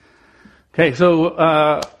Okay, so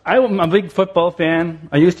I'm a big football fan.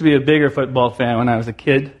 I used to be a bigger football fan when I was a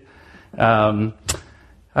kid. When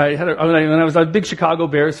I was a big Chicago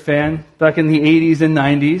Bears fan back in the 80s and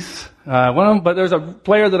 90s. But there's a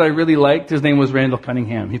player that I really liked. His name was Randall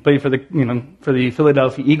Cunningham. He played for the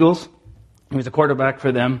Philadelphia Eagles. He was a quarterback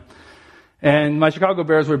for them. And my Chicago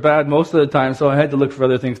Bears were bad most of the time, so I had to look for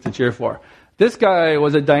other things to cheer for. This guy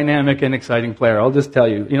was a dynamic and exciting player, I'll just tell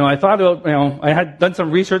you. I thought about, I had done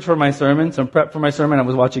some research for my sermon, some prep for my sermon. I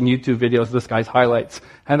was watching YouTube videos of this guy's highlights.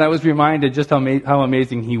 And I was reminded just how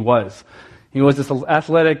amazing he was. He was this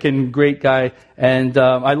athletic and great guy, and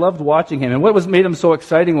I loved watching him. And what made him so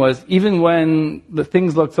exciting was, even when the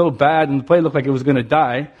things looked so bad and the play looked like it was going to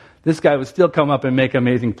die, this guy would still come up and make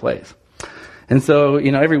amazing plays. And so,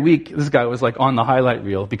 every week, this guy was like on the highlight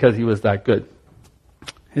reel because he was that good.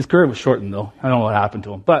 His career was shortened, though. I don't know what happened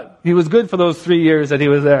to him. But he was good for those 3 years that he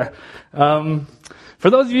was there. For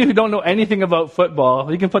those of you who don't know anything about football,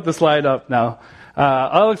 you can put the slide up now.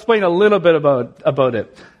 I'll explain a little bit about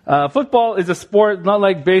it. Football is a sport not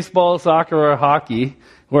like baseball, soccer, or hockey,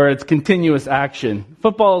 where it's continuous action.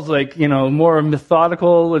 Football is like, more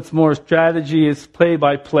methodical. It's more strategy. It's play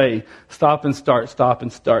by play. Stop and start, stop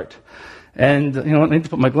and start. And, I need to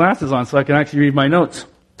put my glasses on so I can actually read my notes.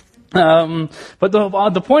 But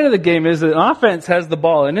the point of the game is that an offense has the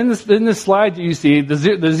ball. And in this slide that you see, the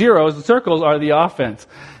zeros, the circles are the offense.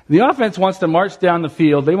 The offense wants to march down the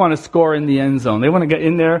field. They want to score in the end zone. They want to get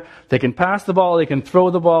in there. They can pass the ball. They can throw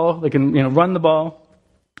the ball. They can, run the ball.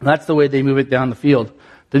 That's the way they move it down the field.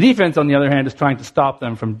 The defense, on the other hand, is trying to stop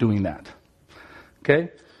them from doing that.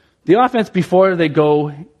 Okay? The offense, before they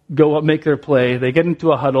go up, make their play, they get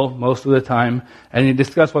into a huddle most of the time, and they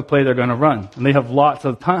discuss what play they're going to run. And they have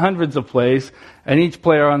hundreds of plays, and each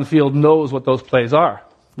player on the field knows what those plays are,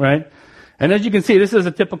 right? And as you can see, this is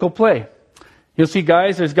a typical play. You'll see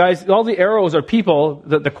there's guys, all the arrows are people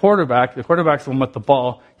that the quarterback's the one with the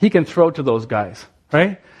ball, he can throw to those guys,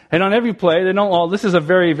 right? And on every play, this is a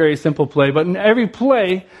very, very simple play, but in every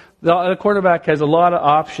play, the quarterback has a lot of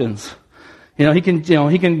options. He can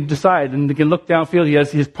decide, and he can look downfield. He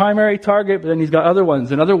has his primary target, but then he's got other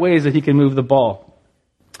ones and other ways that he can move the ball.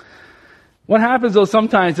 What happens, though,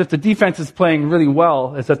 sometimes if the defense is playing really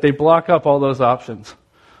well, is that they block up all those options.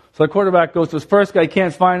 So the quarterback goes to his first guy,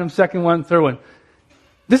 can't find him, second one, third one.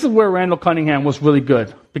 This is where Randall Cunningham was really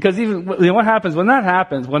good. Because even, what happens, when that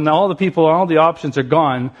happens, when all the options are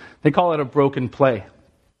gone, they call it a broken play.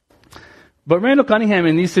 But Randall Cunningham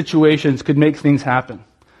in these situations could make things happen.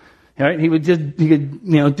 Right? He could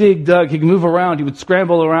dig, dug, he could move around, he would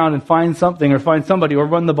scramble around and find something or find somebody or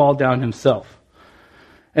run the ball down himself.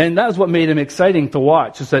 And that was what made him exciting to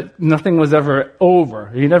watch, is that nothing was ever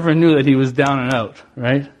over. You never knew that he was down and out,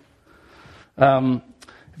 right?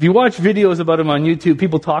 If you watch videos about him on YouTube,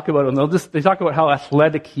 people talk about him, they talk about how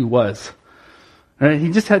athletic he was. Right? He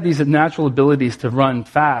just had these natural abilities to run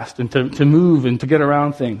fast and to move and to get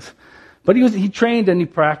around things. But he trained and he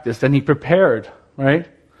practiced and he prepared, right?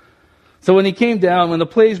 So when he came down, when the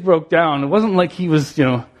plays broke down, it wasn't like he was,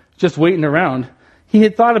 just waiting around. He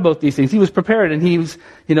had thought about these things. He was prepared, and he was,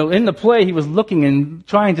 in the play, he was looking and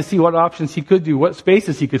trying to see what options he could do, what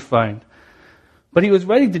spaces he could find. But he was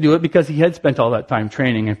ready to do it because he had spent all that time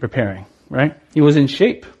training and preparing, right? He was in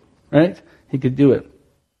shape, right? He could do it.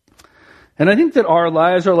 And I think that our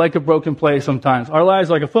lives are like a broken play sometimes. Our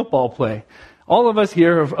lives are like a football play. All of us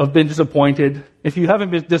here have been disappointed. If you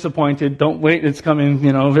haven't been disappointed, don't wait. It's coming,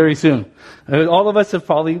 very soon. All of us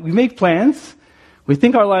we make plans. We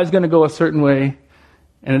think our life is going to go a certain way,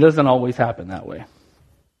 and it doesn't always happen that way.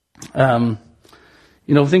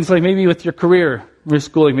 Things like maybe with your career, your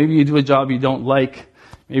schooling, maybe you do a job you don't like.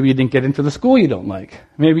 Maybe you didn't get into the school you don't like.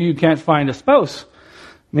 Maybe you can't find a spouse.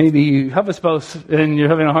 Maybe you have a spouse and you're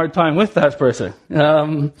having a hard time with that person.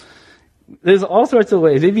 There's all sorts of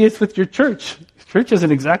ways. Maybe it's with your church. Church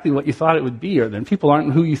isn't exactly what you thought it would be, or then people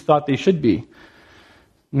aren't who you thought they should be.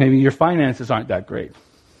 Maybe your finances aren't that great.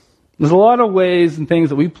 There's a lot of ways and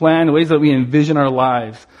things that we plan, ways that we envision our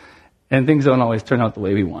lives, and things don't always turn out the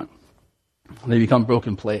way we want. They become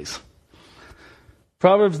broken plays.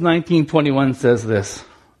 Proverbs 19:21 says this: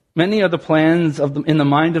 "Many are the plans in the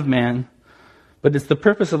mind of man, but it's the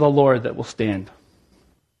purpose of the Lord that will stand."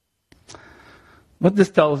 What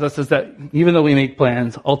this tells us is that even though we make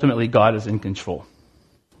plans, ultimately God is in control.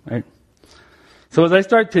 Right? So as I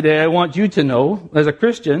start today, I want you to know, as a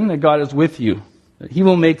Christian, that God is with you. That He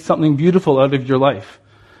will make something beautiful out of your life.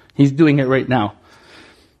 He's doing it right now.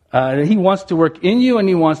 He wants to work in you and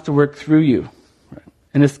He wants to work through you. Right?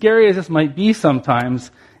 And as scary as this might be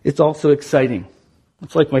sometimes, it's also exciting.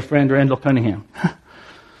 It's like my friend Randall Cunningham.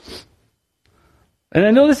 And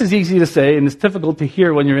I know this is easy to say, and it's difficult to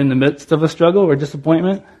hear when you're in the midst of a struggle or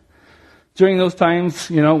disappointment. During those times,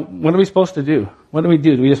 what are we supposed to do? What do we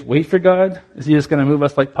do? Do we just wait for God? Is he just going to move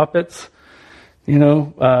us like puppets?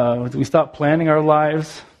 Do we stop planning our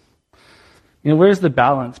lives? Where's the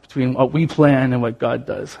balance between what we plan and what God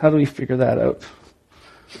does? How do we figure that out?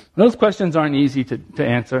 Those questions aren't easy to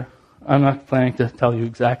answer. I'm not planning to tell you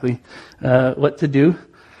exactly what to do.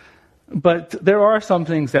 But there are some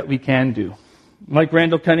things that we can do. Like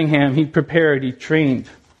Randall Cunningham, he prepared, he trained,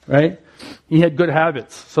 right? He had good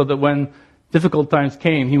habits so that when difficult times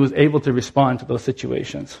came, he was able to respond to those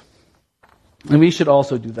situations. And we should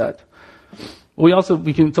also do that. So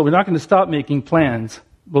we're not going to stop making plans,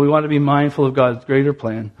 but we want to be mindful of God's greater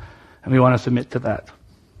plan, and we want to submit to that.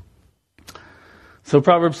 So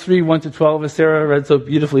Proverbs 3, 1-12, as Sarah read so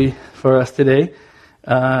beautifully for us today,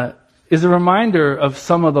 is a reminder of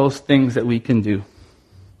some of those things that we can do.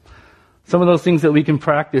 Some of those things that we can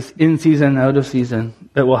practice in season and out of season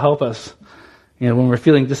that will help us, when we're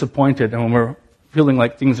feeling disappointed and when we're feeling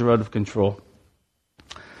like things are out of control.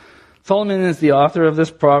 Solomon is the author of this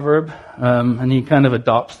proverb, and he kind of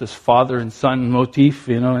adopts this father and son motif,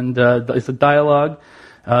 and it's a dialogue.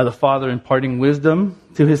 The father imparting wisdom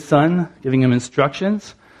to his son, giving him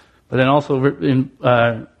instructions, but then also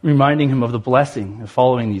reminding him of the blessing of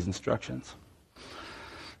following these instructions.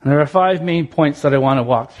 And there are 5 main points that I want to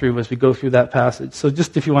walk through as we go through that passage. So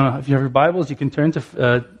just if you have your Bibles, you can turn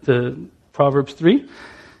to Proverbs 3.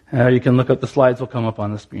 You can look up the slides, will come up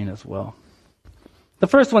on the screen as well. The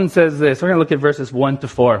first one says this. We're going to look at verses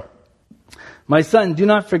 1-4. My son, do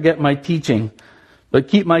not forget my teaching, but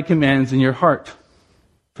keep my commands in your heart.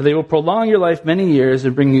 For they will prolong your life many years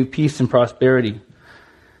and bring you peace and prosperity.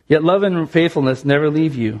 Yet love and faithfulness never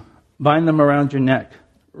leave you. Bind them around your neck.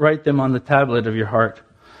 Write them on the tablet of your heart.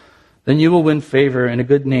 Then you will win favor and a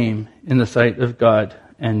good name in the sight of God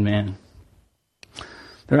and man.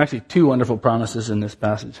 There are actually 2 wonderful promises in this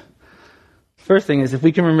passage. First thing is, if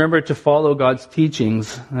we can remember to follow God's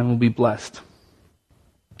teachings, then we'll be blessed.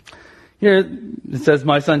 Here it says,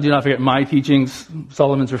 my son, do not forget my teachings.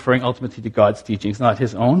 Solomon's referring ultimately to God's teachings, not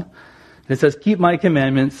his own. It says, keep my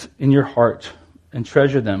commandments in your heart and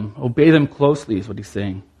treasure them. Obey them closely is what he's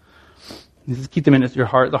saying. He says, keep them in your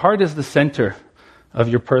heart. The heart is the center of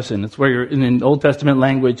your person. It's where you're, in Old Testament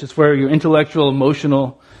language, it's where your intellectual,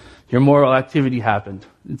 emotional, your moral activity happened.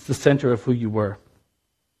 It's the center of who you were.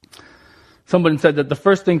 Someone said that the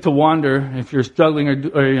first thing to wander, if you're struggling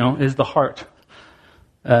or is the heart.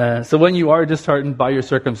 So when you are disheartened by your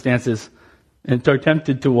circumstances and are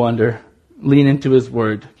tempted to wander, lean into His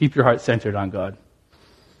Word. Keep your heart centered on God.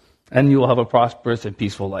 And you will have a prosperous and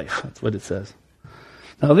peaceful life. That's what it says.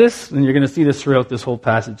 Now this, and you're going to see this throughout this whole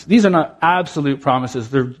passage, these are not absolute promises.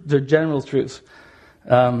 They're general truths.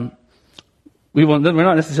 We're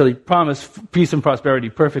not necessarily promised peace and prosperity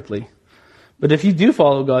perfectly. But if you do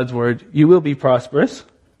follow God's Word, you will be prosperous.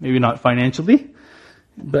 Maybe not financially,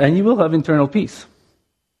 and you will have internal peace.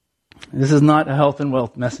 This is not a health and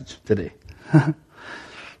wealth message today.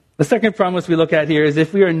 The second promise we look at here is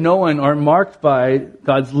if we are known or marked by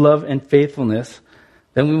God's love and faithfulness,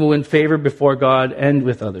 then we will win favor before God and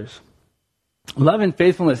with others. Love and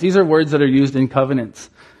faithfulness, these are words that are used in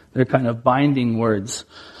covenants. They're kind of binding words.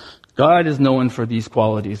 God is known for these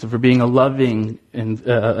qualities, for being a loving and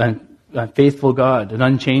a faithful God, an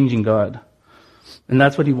unchanging God. And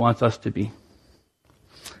that's what He wants us to be.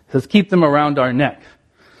 He says, keep them around our neck.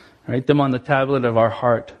 Write them on the tablet of our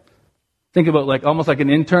heart. Think about almost like an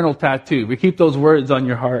internal tattoo. We keep those words on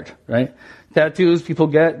your heart, right? Tattoos people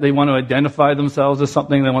get, they want to identify themselves as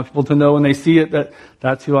something. They want people to know when they see it that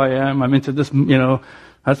that's who I am. I'm into this,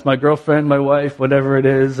 that's my girlfriend, my wife, whatever it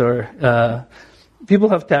is. Or people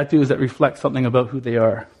have tattoos that reflect something about who they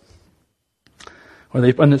are.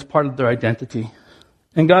 And it's part of their identity.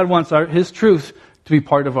 And God wants His truth to be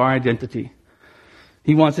part of our identity.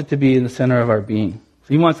 He wants it to be in the center of our being.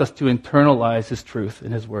 He wants us to internalize His truth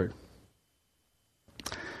in His Word.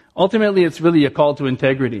 Ultimately, it's really a call to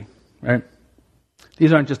integrity, right?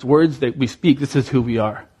 These aren't just words that we speak. This is who we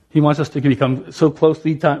are. He wants us to become so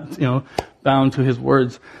closely, bound to His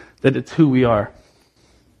words that it's who we are.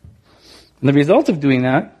 And the result of doing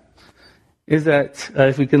that is that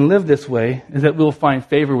if we can live this way, is that we'll find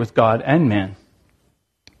favor with God and man.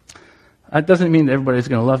 That doesn't mean that everybody's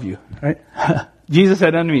going to love you, right? Jesus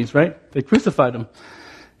had enemies, right? They crucified Him.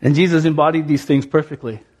 And Jesus embodied these things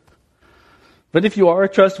perfectly. But if you are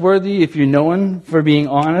trustworthy, if you're known for being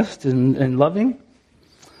honest and loving,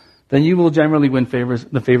 then you will generally win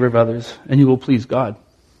the favor of others, and you will please God.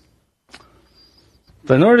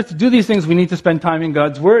 So in order to do these things, we need to spend time in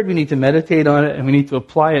God's Word, we need to meditate on it, and we need to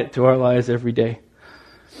apply it to our lives every day.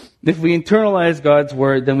 If we internalize God's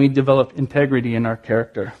word, then we develop integrity in our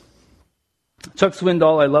character. Chuck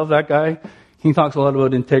Swindoll, I love that guy. He talks a lot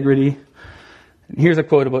about integrity. Here's a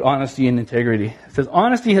quote about honesty and integrity. It says,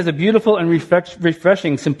 "Honesty has a beautiful and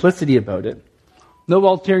refreshing simplicity about it. No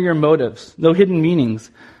ulterior motives, no hidden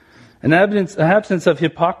meanings, an absence of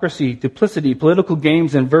hypocrisy, duplicity, political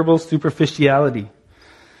games, and verbal superficiality.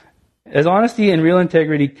 As honesty and real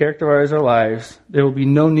integrity characterize our lives, there will be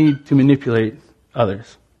no need to manipulate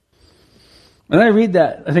others." When I read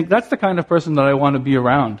that, I think that's the kind of person that I want to be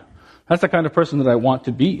around. That's the kind of person that I want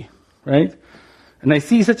to be, right? And I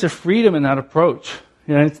see such a freedom in that approach.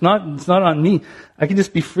 You know, it's not on me. I can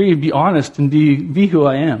just be free and be honest and be who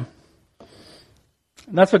I am.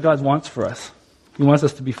 And that's what God wants for us. He wants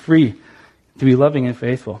us to be free, to be loving and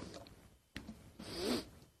faithful.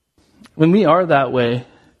 When we are that way,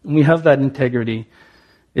 when we have that integrity,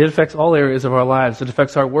 it affects all areas of our lives. It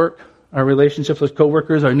affects our work, our relationships with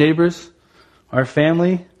coworkers, our neighbors, our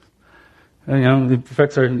family. It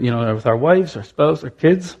affects our, with our wives, our spouse, our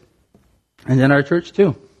kids, and then our church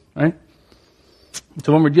too, right?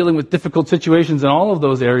 So when we're dealing with difficult situations in all of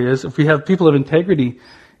those areas, if we have people of integrity,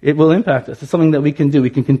 it will impact us. It's something that we can do. We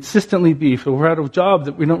can consistently be. If we're at a job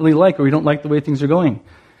that we don't really like or we don't like the way things are going,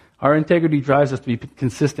 our integrity drives us to be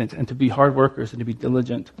consistent and to be hard workers and to be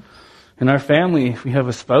diligent. In our family, if we have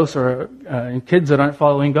a spouse or kids that aren't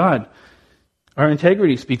following God, our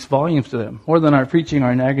integrity speaks volumes to them, more than our preaching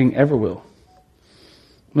or nagging ever will.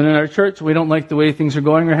 When in our church we don't like the way things are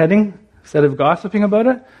going or heading, instead of gossiping about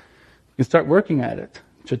it, we can start working at it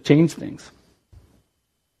to change things.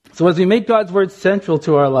 So as we make God's word central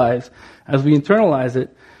to our lives, as we internalize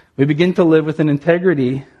it, we begin to live with an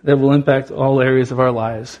integrity that will impact all areas of our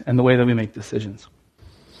lives and the way that we make decisions.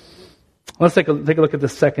 Let's take a look at the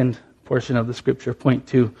second portion of the scripture, point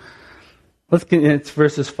 2. It's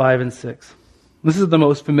verses 5 and 6. This is the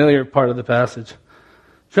most familiar part of the passage.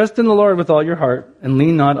 "Trust in the Lord with all your heart, and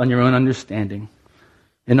lean not on your own understanding.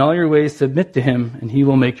 In all your ways submit to him, and he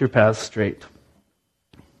will make your paths straight."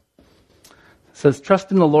 It says, trust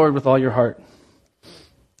in the Lord with all your heart.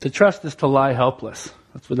 To trust is to lie helpless.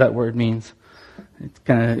 That's what that word means.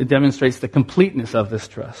 It demonstrates the completeness of this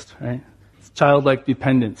trust, right? It's childlike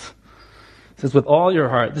dependence. It says, with all your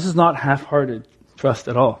heart. This is not half-hearted trust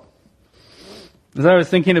at all. As I was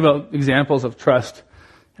thinking about examples of trust,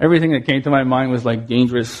 everything that came to my mind was like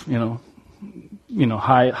dangerous,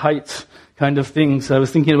 high heights kind of things. I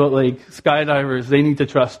was thinking about like skydivers. They need to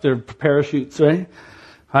trust their parachutes, right?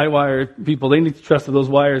 High wire people, they need to trust that those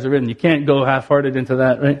wires are in. You can't go half-hearted into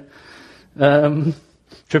that, right?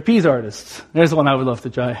 Trapeze artists. There's one I would love to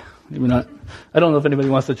try. Maybe not. I don't know if anybody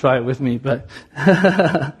wants to try it with me, but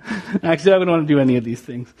actually I wouldn't want to do any of these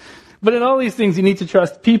things. But in all these things, you need to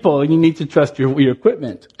trust people, and you need to trust your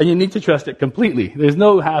equipment, and you need to trust it completely. There's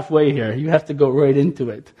no halfway here. You have to go right into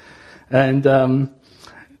it. And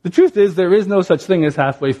the truth is, there is no such thing as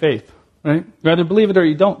halfway faith, right? You either believe it or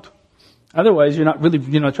you don't. Otherwise, you're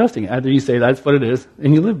not trusting it. Either you say that's what it is,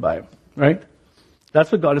 and you live by it, right?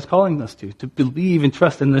 That's what God is calling us to believe and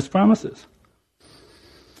trust in His promises.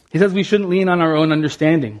 He says we shouldn't lean on our own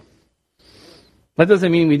understanding. That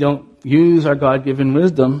doesn't mean we don't use our God-given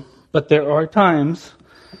wisdom, but there are times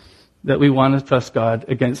that we want to trust God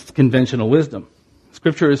against conventional wisdom.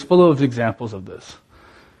 Scripture is full of examples of this.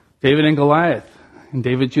 David and Goliath, and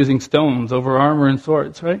David choosing stones over armor and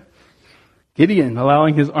swords, right? Gideon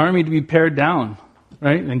allowing his army to be pared down,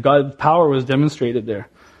 right? And God's power was demonstrated there.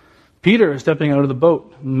 Peter stepping out of the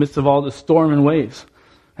boat in the midst of all the storm and waves.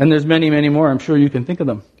 And there's many, many more. I'm sure you can think of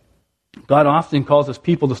them. God often calls His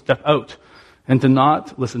people to step out and to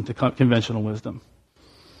not listen to conventional wisdom.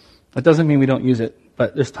 That doesn't mean we don't use it,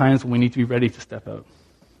 but there's times when we need to be ready to step out.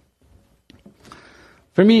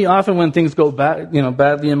 For me, often when things go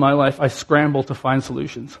badly in my life, I scramble to find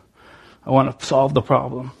solutions. I want to solve the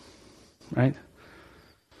problem, right?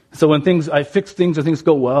 So when I fix things or things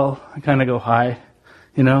go well, I kind of go high,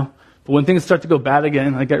 But when things start to go bad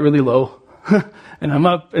again, I get really low. And I'm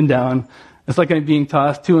up and down. It's like I'm being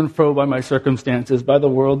tossed to and fro by my circumstances, by the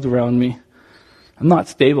world around me. I'm not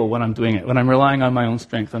stable when I'm doing it. When I'm relying on my own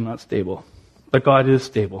strength, I'm not stable. But God is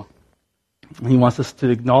stable. He wants us to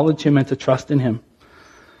acknowledge Him and to trust in Him.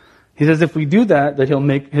 He says if we do that He'll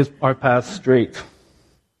make our paths straight.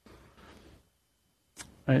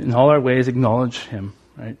 Right? In all our ways, acknowledge Him.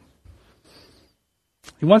 Right?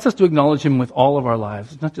 He wants us to acknowledge Him with all of our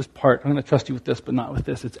lives. It's not just part. I'm going to trust you with this, but not with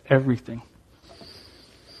this. It's everything.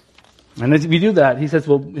 And as we do that, He says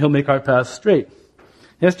He'll make our paths straight.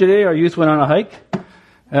 Yesterday, our youth went on a hike.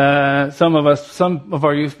 Some of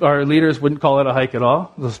our leaders wouldn't call it a hike at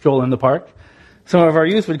all. It was a stroll in the park. Some of our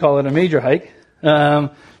youth would call it a major hike.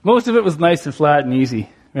 Most of it was nice and flat and easy,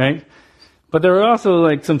 right? But there were also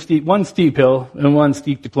like one steep hill and one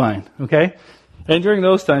steep decline, okay? And during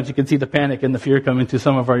those times, you could see the panic and the fear coming to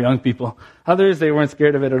some of our young people. Others, they weren't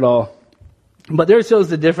scared of it at all. But there shows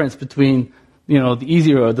the difference between, the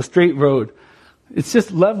easy road, the straight road. It's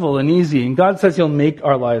just level and easy, and God says He'll make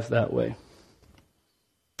our lives that way.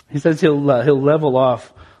 He says He'll level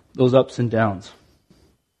off those ups and downs.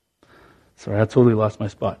 Sorry, I totally lost my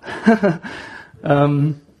spot.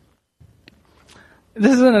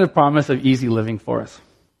 This isn't a promise of easy living for us,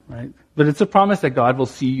 right? But it's a promise that God will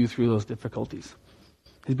see you through those difficulties.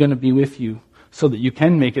 He's going to be with you so that you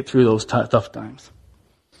can make it through those tough times.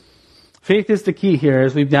 Faith is the key here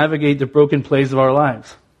as we navigate the broken places of our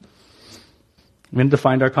lives. We need to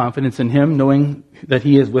find our confidence in Him, knowing that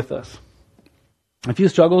He is with us. If you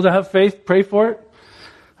struggle to have faith, pray for it.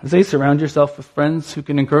 I say surround yourself with friends who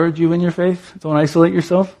can encourage you in your faith. Don't isolate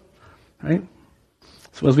yourself, right?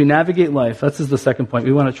 So as we navigate life, this is the second point.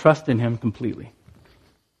 We want to trust in Him completely.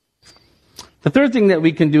 The third thing that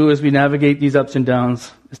we can do as we navigate these ups and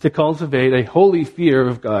downs is to cultivate a holy fear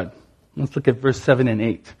of God. Let's look at verse 7 and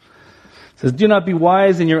 8. It says, do not be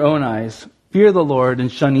wise in your own eyes. Fear the Lord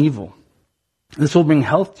and shun evil. This will bring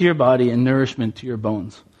health to your body and nourishment to your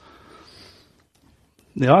bones.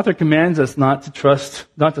 The author commands us not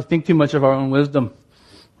to think too much of our own wisdom,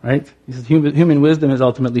 right? He says human wisdom is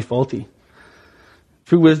ultimately faulty.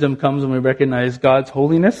 True wisdom comes when we recognize God's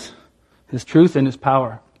holiness, His truth, and His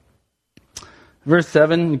power. Verse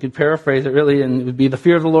 7, you could paraphrase it really, and it would be the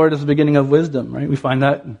fear of the Lord is the beginning of wisdom, right? We find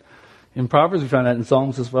that in Proverbs, we find that in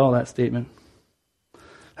Psalms as well, that statement.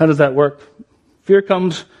 How does that work? Fear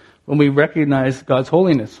comes when we recognize God's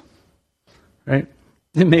holiness, right?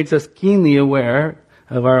 It makes us keenly aware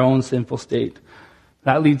of our own sinful state.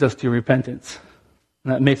 That leads us to repentance.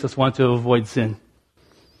 And that makes us want to avoid sin.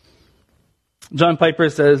 John Piper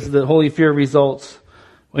says that holy fear results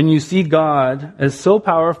when you see God as so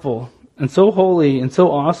powerful and so holy and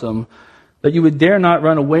so awesome that you would dare not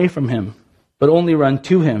run away from Him, but only run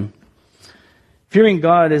to Him. Fearing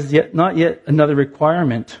God is not yet another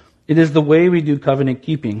requirement. It is the way we do covenant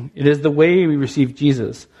keeping. It is the way we receive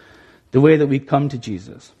Jesus, the way that we come to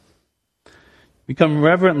Jesus. We come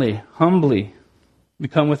reverently, humbly. We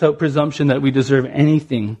come without presumption that we deserve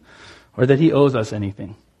anything or that He owes us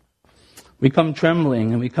anything. We come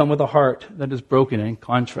trembling, and we come with a heart that is broken and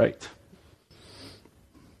contrite.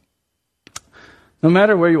 No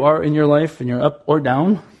matter where you are in your life, and you're up or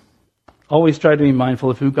down, always try to be mindful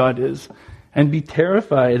of who God is and be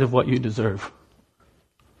terrified of what you deserve.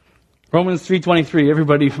 Romans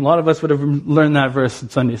 3:23, a lot of us would have learned that verse in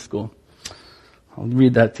Sunday school. I'll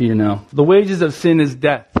read that to you now. The wages of sin is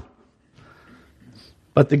death,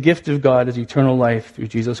 but the gift of God is eternal life through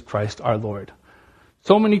Jesus Christ our Lord.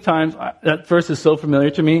 So many times, that verse is so familiar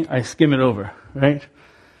to me, I skim it over, right?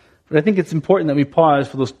 But I think it's important that we pause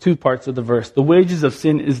for those two parts of the verse. The wages of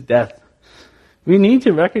sin is death. We need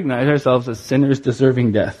to recognize ourselves as sinners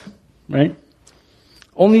deserving death, right?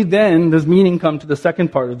 Only then does meaning come to the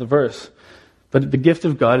second part of the verse. But the gift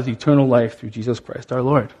of God is eternal life through Jesus Christ our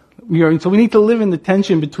Lord. So we need to live in the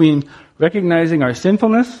tension between recognizing our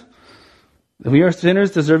sinfulness, that we are sinners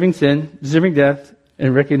deserving sin, deserving death,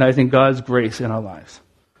 and recognizing God's grace in our lives,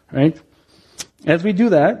 right? As we do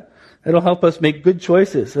that, it'll help us make good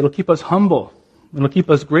choices. It'll keep us humble. It'll keep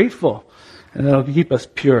us grateful. And it'll keep us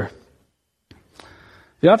pure.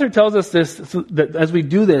 The author tells us this, that as we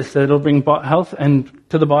do this, that it'll bring health and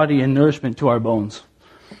to the body and nourishment to our bones.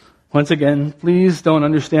 Once again, please don't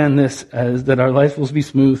understand this as that our life will be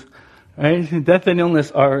smooth, right? Death and illness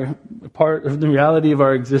are a part of the reality of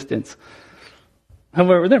our existence.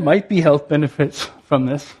 However, there might be health benefits from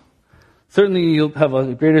this. Certainly, you'll have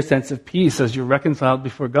a greater sense of peace as you're reconciled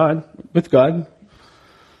with God.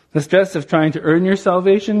 The stress of trying to earn your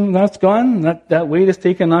salvation, that's gone. That weight is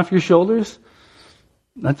taken off your shoulders.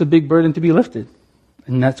 That's a big burden to be lifted.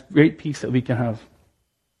 And that's great peace that we can have.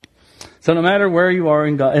 So no matter where you are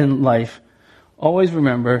in life, always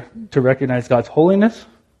remember to recognize God's holiness,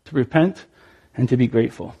 to repent, and to be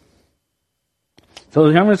grateful. So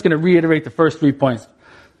I'm just going to reiterate the first 3 points.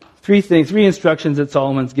 Three instructions that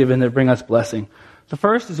Solomon's given that bring us blessing. The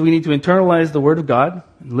first is we need to internalize the Word of God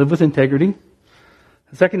and live with integrity.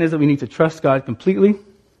 The second is that we need to trust God completely.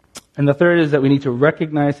 And the third is that we need to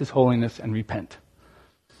recognize His holiness and repent.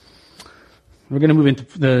 We're going to move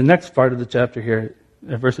into the next part of the chapter here,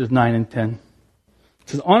 verses 9 and 10. It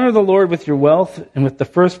says, honor the Lord with your wealth and with the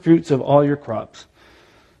first fruits of all your crops.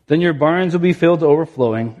 Then your barns will be filled to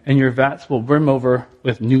overflowing, and your vats will brim over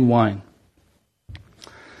with new wine.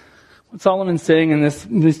 What Solomon's saying in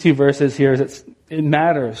these two verses here is that it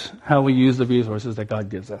matters how we use the resources that God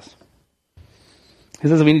gives us. He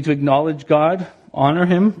says that we need to acknowledge God, honor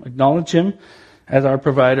Him, acknowledge Him as our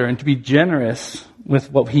provider, and to be generous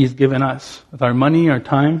with what He's given us, with our money, our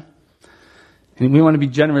time. And we want to be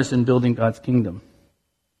generous in building God's kingdom.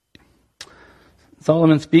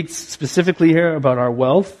 Solomon speaks specifically here about our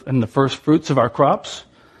wealth and the first fruits of our crops.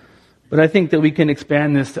 But I think that we can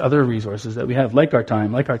expand this to other resources that we have, like our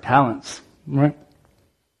time, like our talents. Right?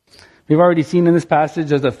 We've already seen in this passage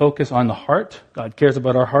there's a focus on the heart. God cares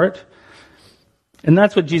about our heart. And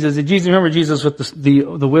that's what Jesus did. Remember Jesus with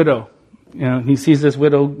the widow. You know, he sees this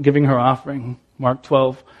widow giving her offering, Mark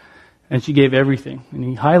 12, and she gave everything. And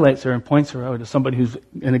he highlights her and points her out as somebody who's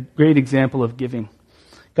a great example of giving.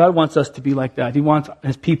 God wants us to be like that. He wants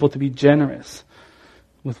His people to be generous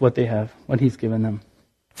with what they have, what He's given them.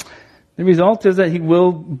 The result is that He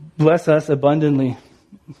will bless us abundantly.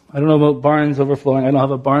 I don't know about barns overflowing. I don't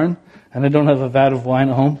have a barn, and I don't have a vat of wine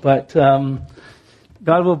at home, but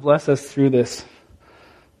God will bless us through this.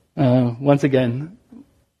 Once again,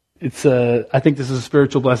 I think this is a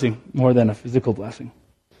spiritual blessing more than a physical blessing,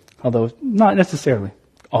 although not necessarily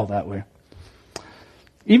all that way.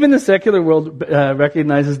 Even the secular world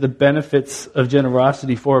recognizes the benefits of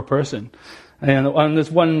generosity for a person. And on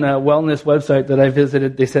this one wellness website that I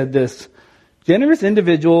visited, they said this: generous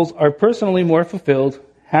individuals are personally more fulfilled,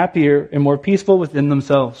 happier, and more peaceful within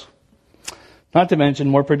themselves. Not to mention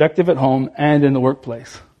more productive at home and in the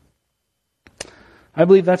workplace. I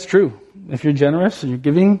believe that's true. If you're generous and you're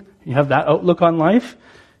giving, you have that outlook on life,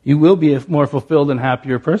 you will be a more fulfilled and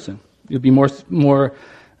happier person. You'll be more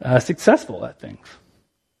successful at things.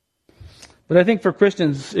 But I think for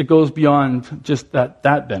Christians, it goes beyond just that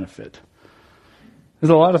benefit. There's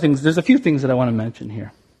a lot of things. There's a few things that I want to mention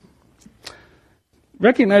here.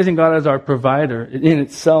 Recognizing God as our provider in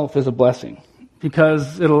itself is a blessing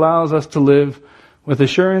because it allows us to live with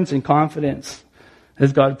assurance and confidence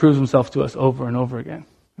as God proves Himself to us over and over again.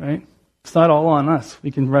 Right? It's not all on us.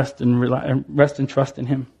 We can rest and trust in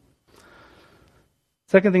Him.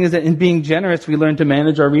 Second thing is that in being generous, we learn to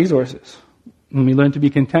manage our resources. And we learn to be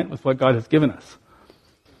content with what God has given us.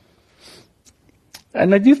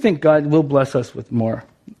 And I do think God will bless us with more.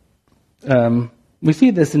 We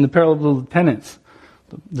see this in the parable of the tenants.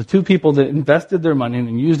 The two people that invested their money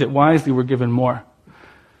and used it wisely were given more.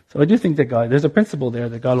 So I do think that there's a principle there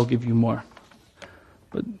that God will give you more.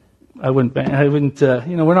 But I wouldn't,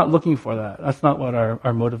 we're not looking for that. That's not what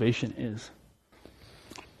our motivation is.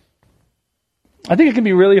 I think it can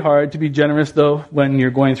be really hard to be generous, though, when you're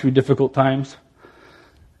going through difficult times.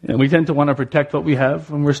 We tend to want to protect what we have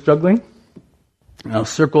when we're struggling.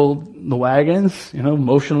 Circle the wagons,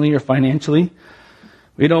 emotionally or financially.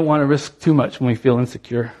 We don't want to risk too much when we feel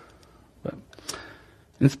insecure. But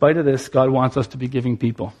in spite of this, God wants us to be giving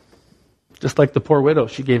people. Just like the poor widow,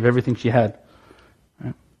 she gave everything she had.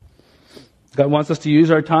 Right? God wants us to use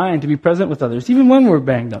our time to be present with others, even when we're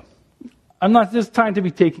banged up. I'm not just trying to be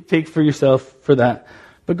take for yourself for that,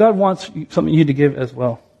 but God wants something you to give as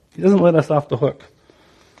well. He doesn't let us off the hook.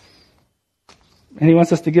 And He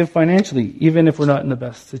wants us to give financially, even if we're not in the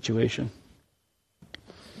best situation.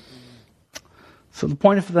 So the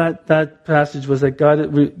point of that passage was that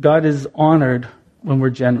God is honored when we're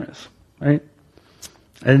generous, right?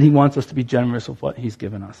 And He wants us to be generous with what He's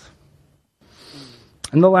given us.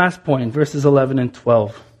 And the last point, verses 11 and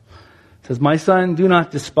 12. It says, "My son, do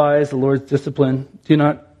not despise the Lord's discipline. Do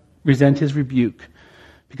not resent His rebuke.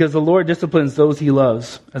 Because the Lord disciplines those He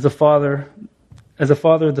loves. As a father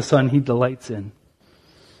the son He delights in."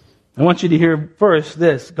 I want you to hear first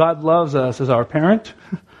this: God loves us as our parent,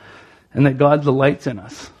 and that God delights in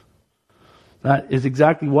us. That is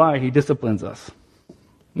exactly why He disciplines us.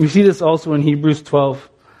 We see this also in Hebrews 12.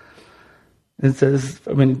 It says,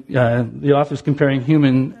 the author's comparing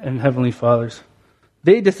human and heavenly fathers.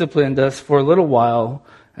 "They disciplined us for a little while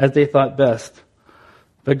as they thought best.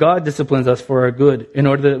 But God disciplines us for our good, in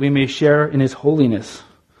order that we may share in His holiness.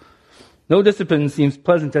 No discipline seems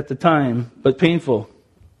pleasant at the time, but painful.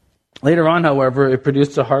 Later on, however, it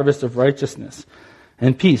produced a harvest of righteousness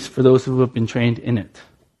and peace for those who have been trained in it."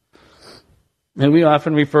 And we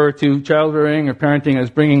often refer to child rearing or parenting as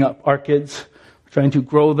bringing up our kids, trying to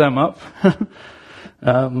grow them up.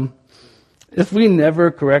 If we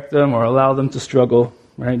never correct them or allow them to struggle,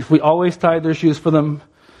 right? If we always tied their shoes for them,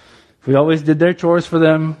 if we always did their chores for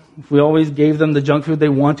them, if we always gave them the junk food they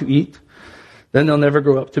want to eat, then they'll never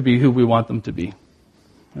grow up to be who we want them to be,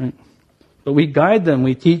 right? But we guide them,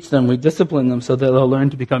 we teach them, we discipline them so that they'll learn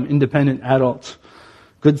to become independent adults,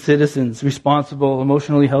 good citizens, responsible,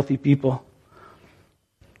 emotionally healthy people.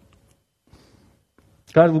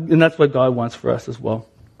 And that's what God wants for us as well.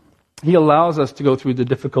 He allows us to go through the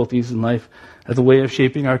difficulties in life as a way of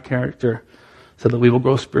shaping our character so that we will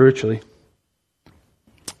grow spiritually.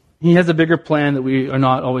 He has a bigger plan that we are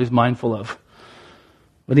not always mindful of.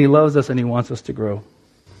 But he loves us and he wants us to grow.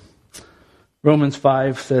 Romans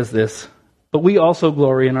 5 says this, "But we also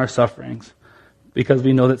glory in our sufferings, because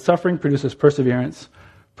we know that suffering produces perseverance,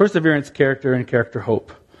 perseverance character, and character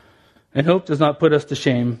hope. And hope does not put us to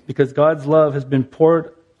shame, because God's love has been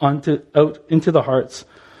poured out into the hearts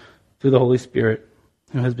through the Holy Spirit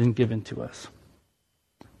who has been given to us."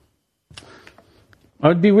 I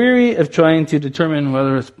would be weary of trying to determine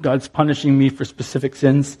whether God's punishing me for specific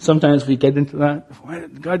sins. Sometimes we get into that. Why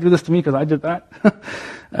did God do this to me because I did that?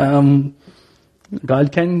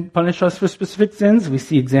 God can punish us for specific sins. We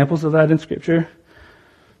see examples of that in Scripture.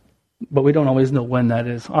 But we don't always know when that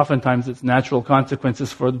is. Oftentimes it's natural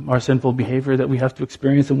consequences for our sinful behavior that we have to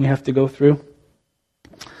experience and we have to go through.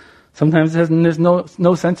 Sometimes there's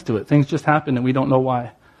no sense to it. Things just happen and we don't know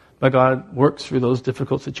why. But God works through those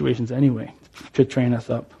difficult situations anyway to train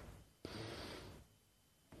us up.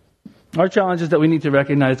 Our challenge is that we need to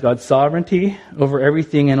recognize God's sovereignty over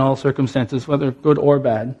everything in all circumstances, whether good or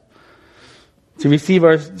bad. To receive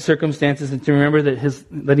our circumstances and to remember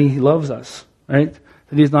that He loves us, right?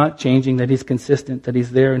 That He's not changing, that He's consistent, that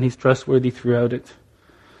He's there and He's trustworthy throughout it.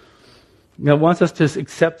 God wants us to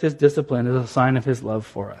accept His discipline as a sign of His love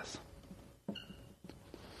for us.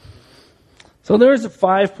 So there's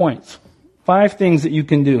 5 points, 5 things that you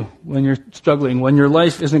can do when you're struggling, when your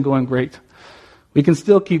life isn't going great. We can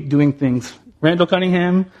still keep doing things. Randall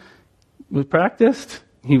Cunningham was practiced.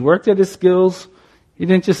 He worked at his skills. He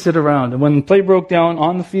didn't just sit around. And when play broke down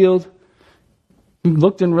on the field, he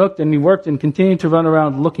looked and he worked and continued to run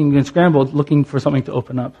around looking and scrambled, looking for something to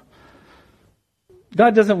open up.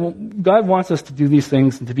 God wants us to do these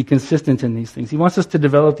things and to be consistent in these things. He wants us to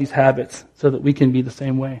develop these habits so that we can be the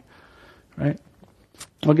same way. Right?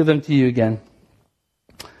 I'll give them to you again.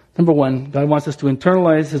 Number 1, God wants us to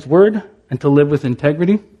internalize His Word and to live with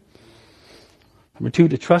integrity. Number 2,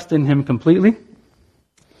 to trust in Him completely.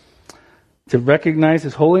 To recognize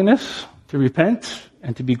His holiness, to repent,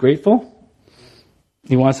 and to be grateful.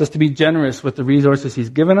 He wants us to be generous with the resources He's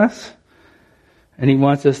given us. And He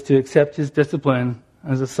wants us to accept His discipline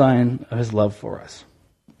as a sign of His love for us.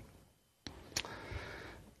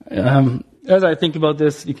 As I think about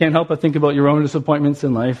this, you can't help but think about your own disappointments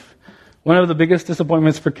in life. One of the biggest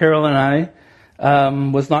disappointments for Carol and I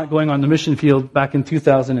was not going on the mission field back in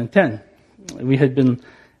 2010. We had been,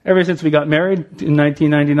 ever since we got married in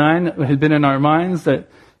 1999, it had been in our minds that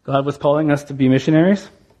God was calling us to be missionaries.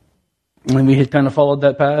 And we had kind of followed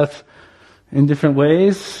that path in different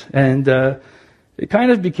ways. And it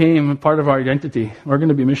kind of became part of our identity. We're going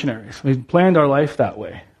to be missionaries. We planned our life that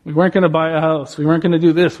way. We weren't going to buy a house. We weren't going to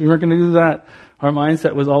do this. We weren't going to do that. Our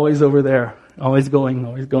mindset was always over there. Always going,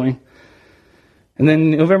 always going. And then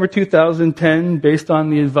November 2010, based on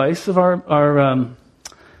the advice of our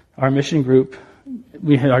mission group,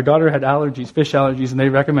 our daughter had allergies, fish allergies, and they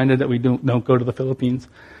recommended that we don't go to the Philippines.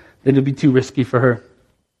 That it would be too risky for her.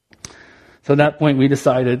 So at that point, we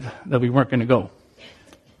decided that we weren't going to go.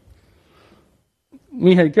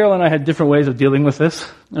 Carol and I had different ways of dealing with this.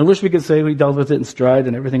 I wish we could say we dealt with it in stride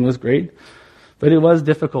and everything was great. But it was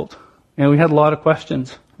difficult. And we had a lot of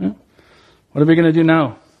questions. What are we going to do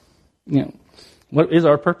now? What is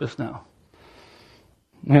our purpose now?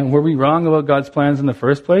 Were we wrong about God's plans in the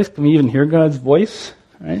first place? Can we even hear God's voice?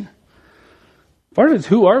 Right? Part of it is,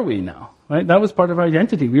 who are we now? Right? That was part of our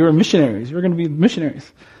identity. We were missionaries. We were going to be missionaries.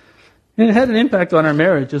 And it had an impact on our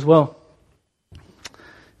marriage as well.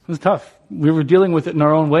 It was tough. We were dealing with it in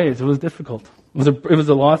our own ways. It was difficult. It was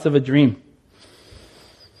a loss of a dream.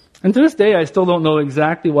 And to this day, I still don't know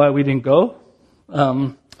exactly why we didn't go.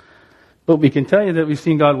 But we can tell you that we've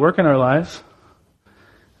seen God work in our lives.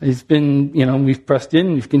 He's been, we've pressed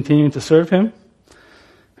in, we've continued to serve Him.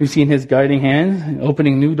 We've seen His guiding hand,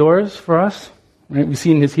 opening new doors for us. Right? We've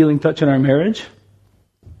seen His healing touch in our marriage.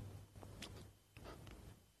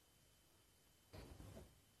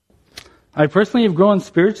 I personally have grown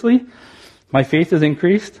spiritually. My faith has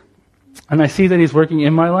increased. And I see that He's working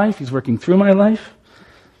in my life. He's working through my life.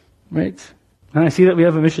 Right? And I see that we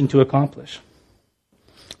have a mission to accomplish.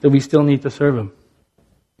 That we still need to serve Him.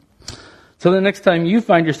 So the next time you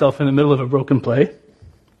find yourself in the middle of a broken play,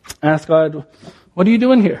 ask God, what are you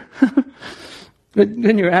doing here?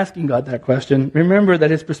 When you're asking God that question, remember that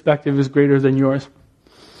His perspective is greater than yours.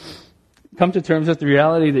 Come to terms with the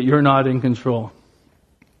reality that you're not in control.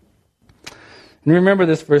 And remember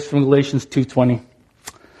this verse from Galatians 2:20.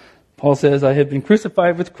 Paul says, I have been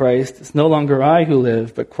crucified with Christ. It's no longer I who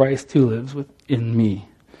live, but Christ who lives within me.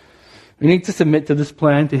 We need to submit to this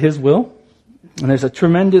plan, to His will. And there's a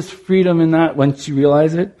tremendous freedom in that once you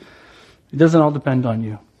realize it. It doesn't all depend on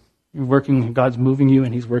you. You're working, God's moving you,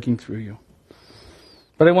 and He's working through you.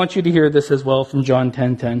 But I want you to hear this as well from John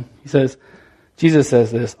 10:10. He says, Jesus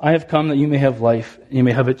says this, I have come that you may have life, and you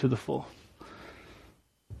may have it to the full.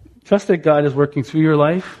 Trust that God is working through your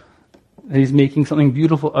life, that He's making something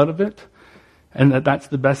beautiful out of it, and that that's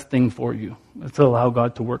the best thing for you. Let's allow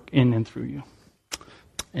God to work in and through you.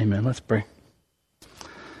 Amen. Let's pray.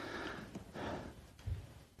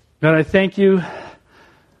 God, I thank you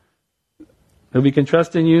that we can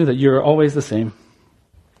trust in you, that you're always the same.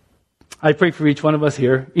 I pray for each one of us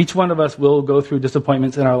here. Each one of us will go through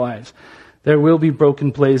disappointments in our lives. There will be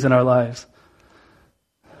broken plays in our lives.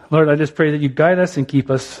 Lord, I just pray that you guide us and keep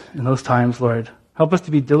us in those times, Lord. Help us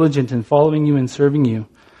to be diligent in following you and serving you.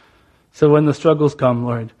 So when the struggles come,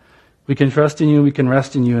 Lord, we can trust in you, we can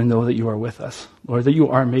rest in you, and know that you are with us. Lord, that you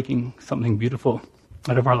are making something beautiful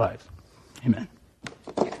out of our lives. Amen.